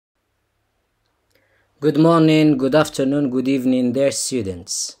Good morning, good afternoon, good evening, dear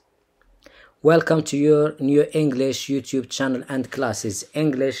students. Welcome to your new English YouTube channel and classes,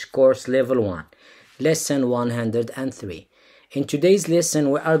 English Course Level 1, Lesson 103. In today's lesson,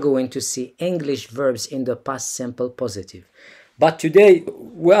 we are going to see English verbs in the past simple positive. But today,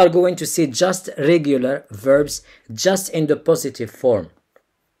 we are going to see just regular verbs, just in the positive form.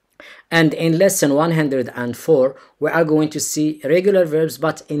 And in lesson 104, we are going to see regular verbs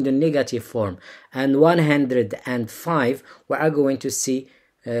but in the negative form. And 105, we are going to see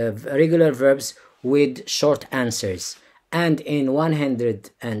regular verbs with short answers. And in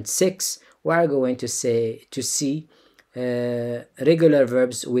 106, we are going to see regular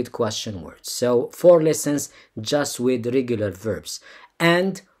verbs with question words. So 4 lessons just with regular verbs.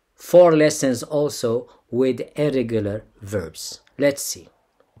 And 4 lessons also with irregular verbs. Let's see.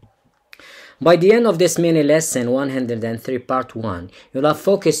 By the end of this mini lesson 103 part 1, you'll have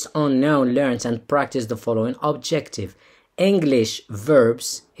focused on noun learned and practiced the following objective. English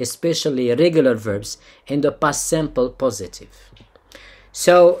verbs, especially regular verbs, in the past simple positive.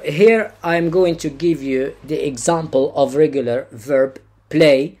 So here I'm going to give you the example of regular verb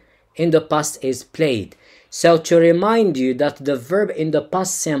play. In the past is played. So to remind you that the verb in the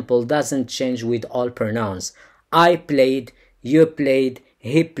past simple doesn't change with all pronouns. I played, you played,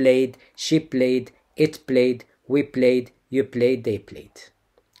 he played, she played, it played, we played, you played, they played.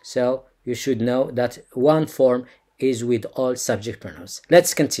 So you should know that one form is with all subject pronouns.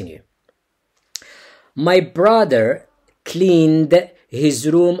 Let's continue. My brother cleaned his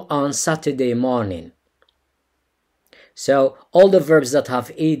room on Saturday morning. So all the verbs that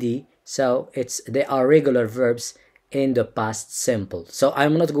have ed, so they are regular verbs in the past simple. So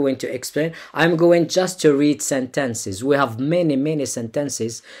I'm not going to explain. I'm going just to read sentences. We have many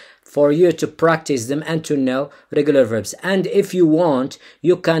sentences for you to practice them and to know regular verbs. And if you want,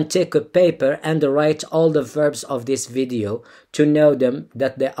 you can take a paper and write all the verbs of this video to know them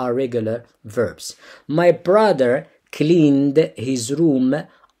that they are regular verbs. My brother cleaned his room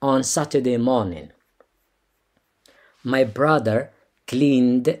on Saturday morning. My brother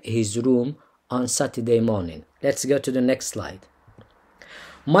cleaned his room on Saturday morning. Let's go to the next slide.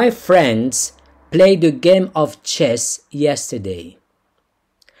 My friends played a game of chess yesterday.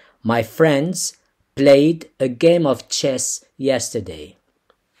 My friends played a game of chess yesterday.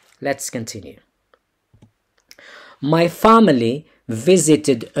 Let's continue. My family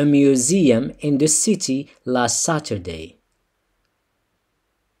visited a museum in the city last Saturday.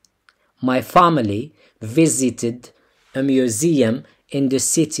 My family visited a museum in the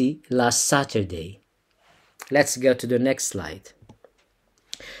city last Saturday. Let's go to the next slide.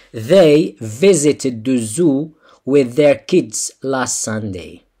 They visited the zoo with their kids last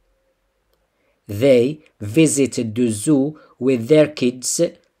Sunday. They visited the zoo with their kids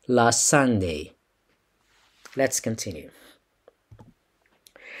last Sunday. Let's continue.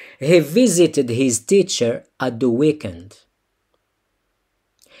 He visited his teacher at the weekend.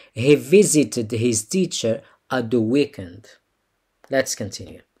 He visited his teacher at the weekend. Let's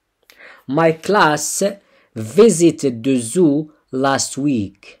continue. My class visited the zoo last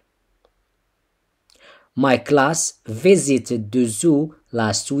week. My class visited the zoo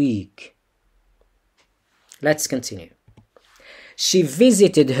last week. Let's continue. She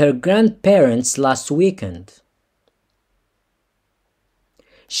visited her grandparents last weekend.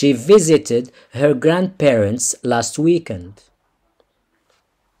 She visited her grandparents last weekend.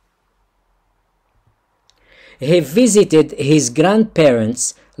 He visited his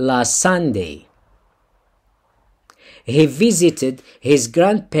grandparents last Sunday. He visited his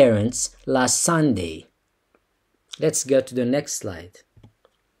grandparents last Sunday. Let's go to the next slide.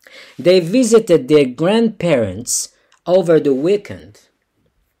 They visited their grandparents over the weekend.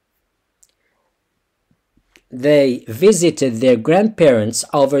 They visited their grandparents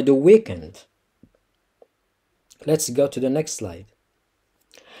over the weekend. Let's go to the next slide.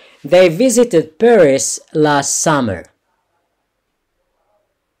 They visited Paris last summer.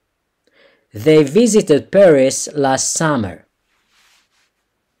 They visited Paris last summer.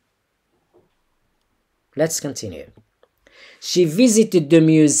 Let's continue. She visited the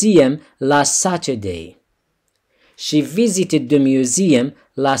museum last Saturday. She visited the museum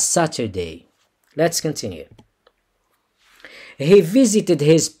last Saturday. Let's continue. He visited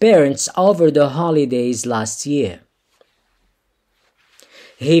his parents over the holidays last year.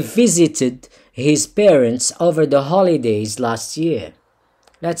 He visited his parents over the holidays last year.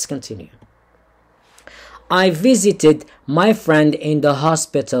 Let's continue. I visited my friend in the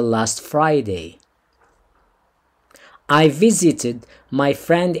hospital last Friday. I visited my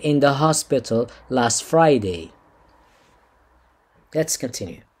friend in the hospital last Friday. Let's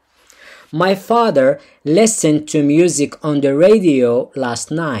continue. My father listened to music on the radio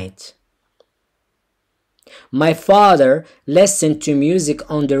last night. My father listened to music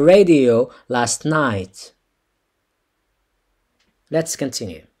on the radio last night. Let's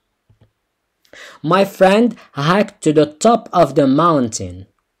continue. My friend hiked to the top of the mountain.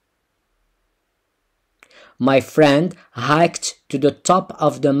 My friend hiked to the top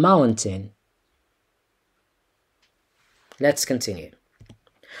of the mountain. Let's continue.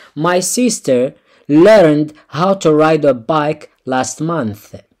 My sister learned how to ride a bike last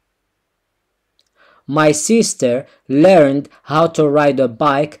month. My sister learned how to ride a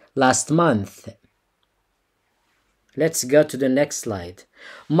bike last month. Let's go to the next slide.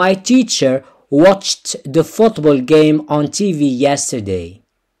 My teacher watched the football game on TV yesterday.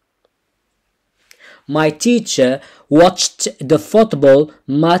 My teacher watched the football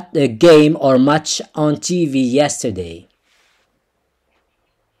game or match on TV yesterday.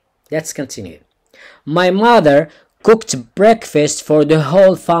 Let's continue. My mother cooked breakfast for the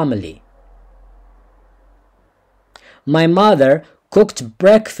whole family. My mother cooked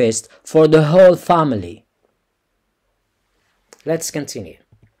breakfast for the whole family. Let's continue.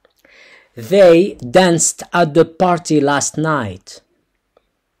 They danced at the party last night.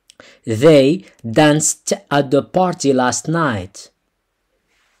 They danced at the party last night.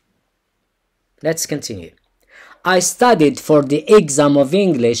 Let's continue. I studied for the exam of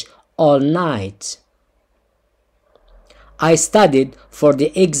English all night. I studied for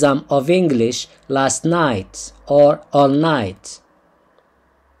the exam of English last night or all night.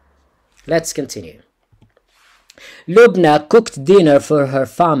 Let's continue. Lubna cooked dinner for her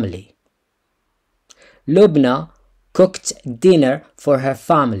family. Lubna cooked dinner for her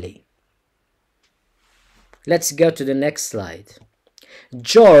family. Let's go to the next slide.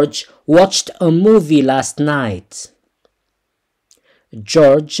 George watched a movie last night.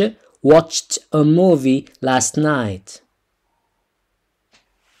 George watched a movie last night.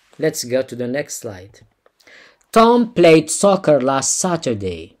 Let's go to the next slide. Tom played soccer last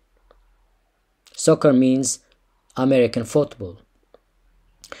Saturday. Soccer means American football.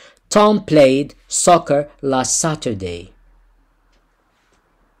 Tom played soccer last Saturday.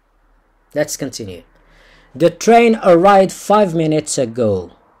 Let's continue. The train arrived 5 minutes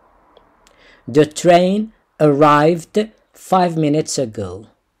ago. The train arrived 5 minutes ago.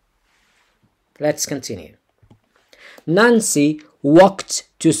 Let's continue. Nancy walked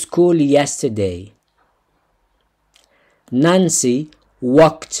to school yesterday. Nancy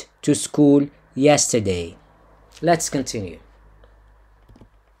walked to school yesterday. Let's continue.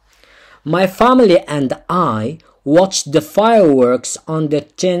 My family and I watched the fireworks on the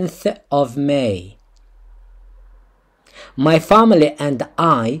 10th of May. My family and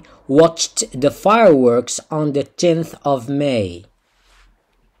I watched the fireworks on the 10th of May.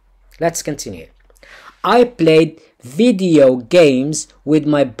 Let's continue. I played video games with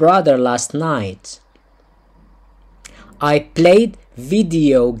my brother last night. I played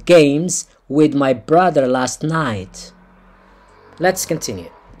video games with my brother last night. Let's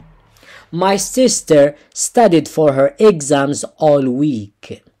continue. My sister studied for her exams all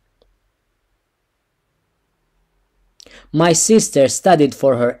week. My sister studied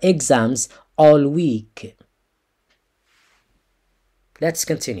for her exams all week. Let's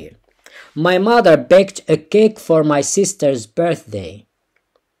continue. My mother baked a cake for my sister's birthday.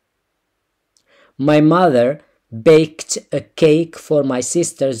 My mother baked a cake for my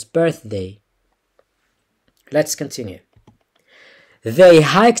sister's birthday. Let's continue. They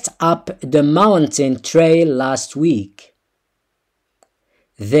hiked up the mountain trail last week.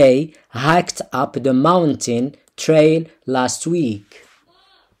 They hiked up the mountain trail last week.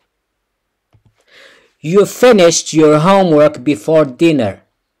 You finished your homework before dinner.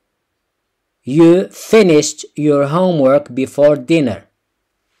 You finished your homework before dinner.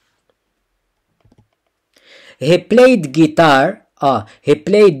 He played guitar. He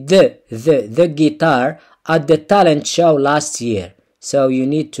played the guitar at the talent show last year. So you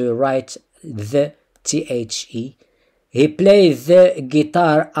need to write the THE. He played the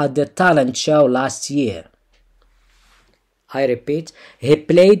guitar at the talent show last year. I repeat, he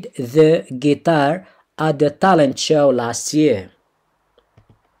played the guitar at the talent show last year.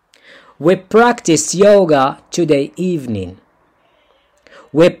 We practiced yoga today evening.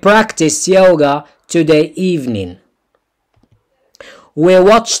 We practiced yoga today evening. We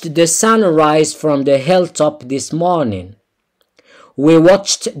watched the sunrise from the hilltop this morning. We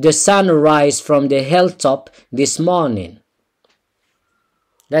watched the sunrise from the hilltop this morning.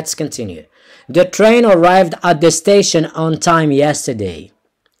 Let's continue. The train arrived at the station on time yesterday.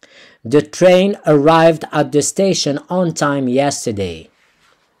 The train arrived at the station on time yesterday.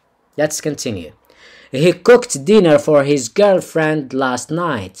 Let's continue. He cooked dinner for his girlfriend last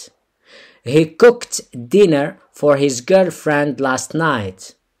night. He cooked dinner for his girlfriend last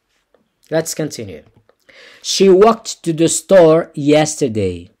night. Let's continue. She walked to the store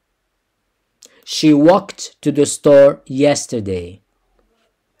yesterday. She walked to the store yesterday.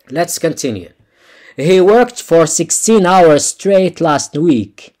 Let's continue. He worked for 16 hours straight last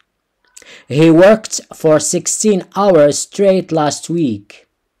week. He worked for 16 hours straight last week.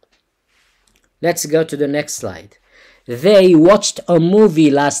 Let's go to the next slide. They watched a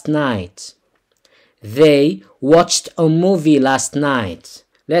movie last night. They watched a movie last night.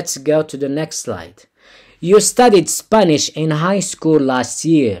 Let's go to the next slide. You studied Spanish in high school last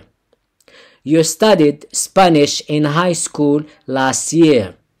year. You studied Spanish in high school last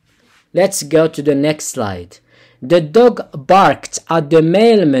year. Let's go to the next slide. The dog barked at the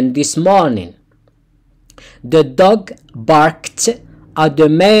mailman this morning. The dog barked at the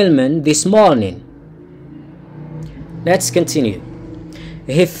mailman this morning. Let's continue.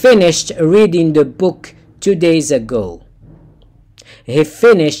 He finished reading the book 2 days ago. He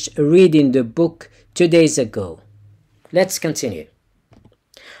finished reading the book 2 days ago. Let's continue.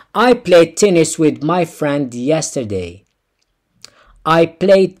 I played tennis with my friend yesterday. I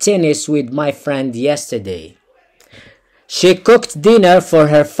played tennis with my friend yesterday. She cooked dinner for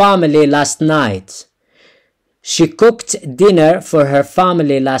her family last night. She cooked dinner for her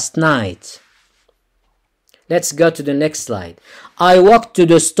family last night. Let's go to the next slide. I walked to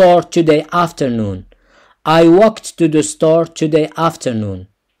the store today afternoon. I walked to the store today afternoon.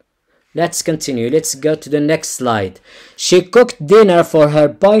 Let's continue. Let's go to the next slide. She cooked dinner for her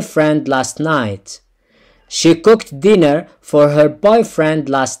boyfriend last night. She cooked dinner for her boyfriend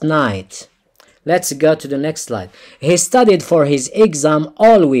last night. Let's go to the next slide. He studied for his exam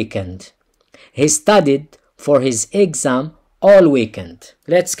all weekend. He studied for his exam all weekend.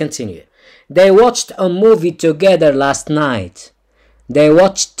 Let's continue. They watched a movie together last night. They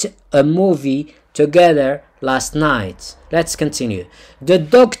watched a movie together last night. Let's continue. The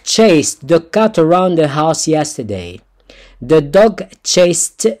dog chased the cat around the house yesterday. The dog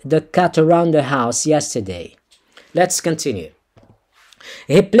chased the cat around the house yesterday. Let's continue.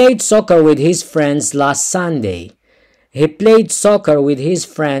 He played soccer with his friends last Sunday. He played soccer with his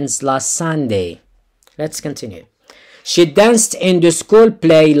friends last Sunday. Let's continue. She danced in the school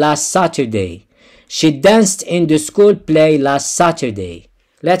play last Saturday. She danced in the school play last Saturday.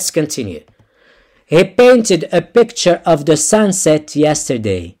 Let's continue. He painted a picture of the sunset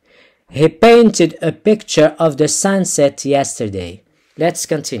yesterday. He painted a picture of the sunset yesterday. Let's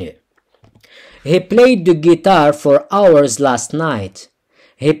continue. He played the guitar for hours last night.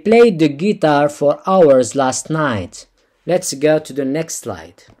 He played the guitar for hours last night. Let's go to the next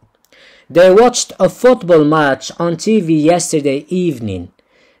slide. They watched a football match on TV yesterday evening.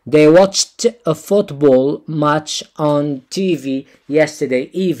 They watched a football match on TV yesterday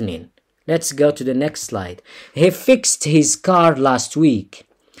evening. Let's go to the next slide. He fixed his car last week.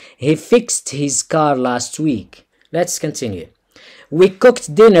 He fixed his car last week. Let's continue. We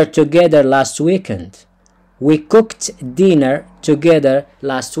cooked dinner together last weekend. We cooked dinner together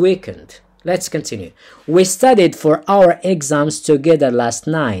last weekend. Let's continue. We studied for our exams together last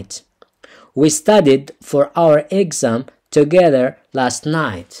night. We studied for our exam together last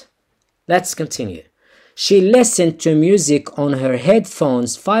night. Let's continue. She listened to music on her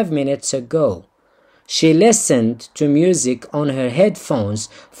headphones 5 minutes ago. She listened to music on her headphones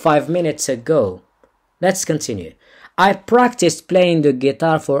 5 minutes ago. Let's continue. I practiced playing the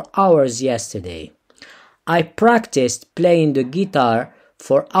guitar for hours yesterday. I practiced playing the guitar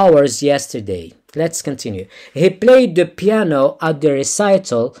for hours yesterday. Let's continue. He played the piano at the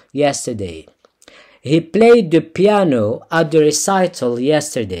recital yesterday. He played the piano at the recital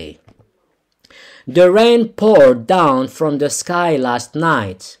yesterday. The rain poured down from the sky last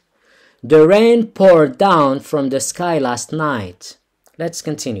night. The rain poured down from the sky last night. Let's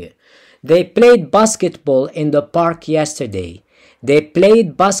continue. They played basketball in the park yesterday. They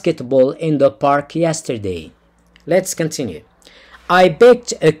played basketball in the park yesterday. Let's continue. I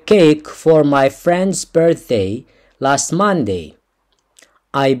baked a cake for my friend's birthday last Monday.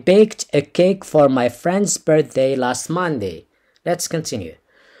 I baked a cake for my friend's birthday last Monday. Let's continue.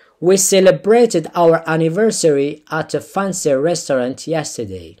 We celebrated our anniversary at a fancy restaurant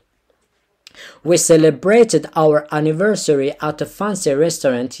yesterday. We celebrated our anniversary at a fancy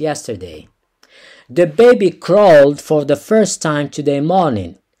restaurant yesterday. The baby crawled for the first time today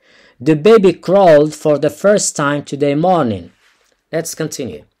morning. The baby crawled for the first time today morning. Let's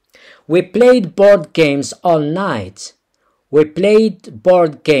continue. We played board games all night. We played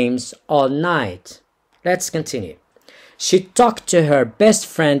board games all night. Let's continue. She talked to her best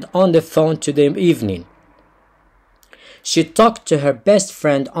friend on the phone today evening. She talked to her best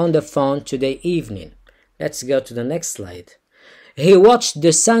friend on the phone today evening. Let's go to the next slide. He watched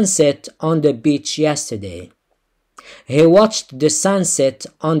the sunset on the beach yesterday. He watched the sunset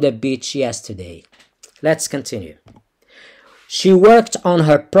on the beach yesterday. Let's continue. She worked on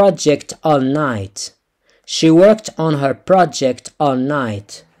her project all night. She worked on her project all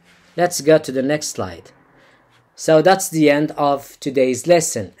night. Let's go to the next slide. So that's the end of today's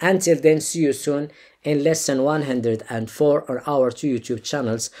lesson. Until then, see you soon in lesson 104 on our two YouTube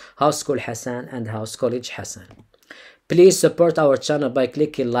channels, House School Hassane and House College Hassane. Please support our channel by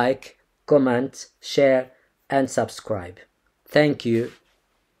clicking like, comment, share, and subscribe. Thank you,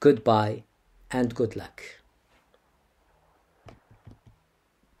 goodbye, and good luck.